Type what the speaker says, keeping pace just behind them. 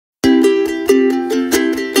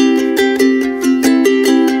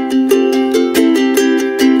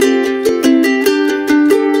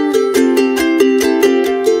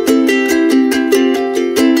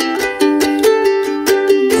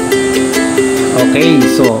Okay,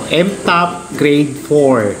 so Mtap grade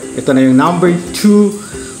 4. Ito na yung number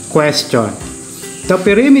 2 question. The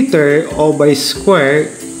perimeter of a square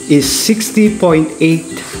is 60.8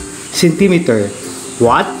 cm.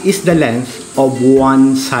 What is the length of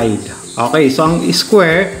one side? Okay, so ang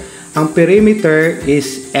square, ang perimeter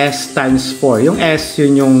is S times 4. Yung S,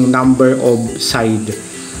 yun yung number of side.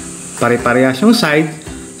 Pare-parehas yung side,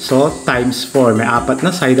 so times 4. May 4 na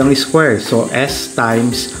side ang square. So S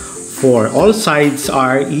times 4. All sides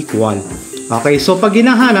are equal. Okay, so pag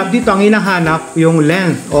hinahanap, dito ang hinahanap yung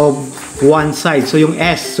length of one side. So yung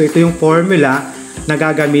S, so ito yung formula na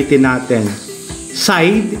gagamitin natin.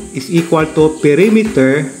 Side is equal to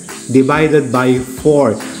perimeter divided by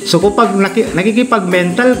 4. So kapag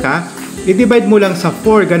nakikipag-mental ka, i-divide mo lang sa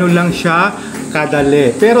 4. Ganun lang siya kadali.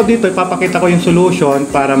 Pero dito, ipapakita ko yung solution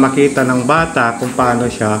para makita ng bata kung paano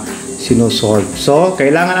siya sinusolve. So,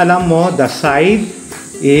 kailangan alam mo, the side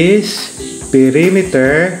is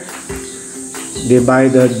perimeter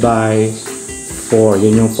divided by 4.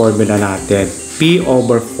 Yun yung formula natin. P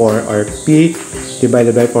over 4 or P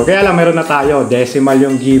divided by 4. Kaya lang meron na tayo. Decimal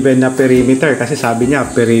yung given na perimeter kasi sabi niya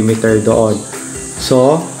perimeter doon.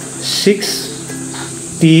 So,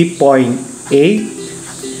 60.8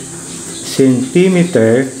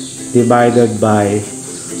 centimeter divided by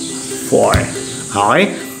 4. Okay?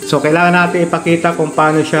 So, kailangan natin ipakita kung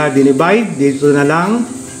paano siya dinivide. Dito na lang.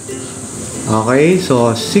 Okay?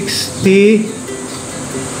 So,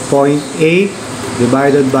 60.8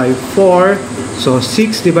 divided by 4. So,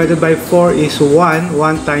 6 divided by 4 is 1.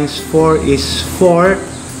 1 times 4 is 4.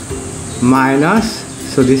 Minus.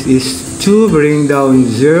 So, this is 2. Bring down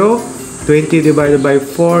 0. 20 divided by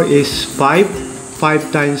 4 is 5. 5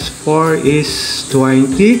 times 4 is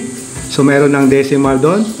 20. So, meron ng decimal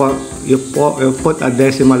doon. You put a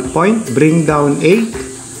decimal point. Bring down 8.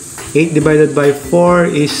 8 divided by 4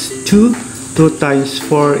 is 2. 2 times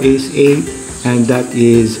 4 is 8. And that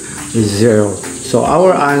is 0. So,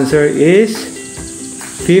 our answer is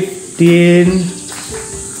 15.2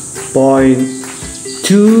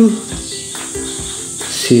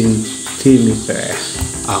 centimeter.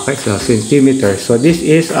 Okay, so centimeter. So, this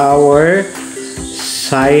is our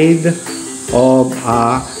side of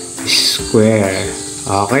a square.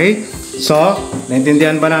 Okay? So,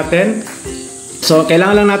 naintindihan ba natin? So,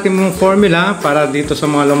 kailangan lang natin mong formula para dito sa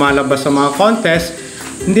mga lumalabas sa mga contest.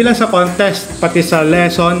 Hindi lang sa contest, pati sa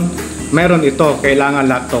lesson, meron ito. Kailangan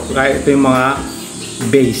lahat to. Ito yung mga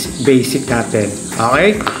basic natin.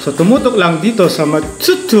 Okay? So, tumutok lang dito sa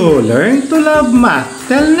Mtap to learn to love math.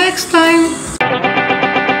 Till next time!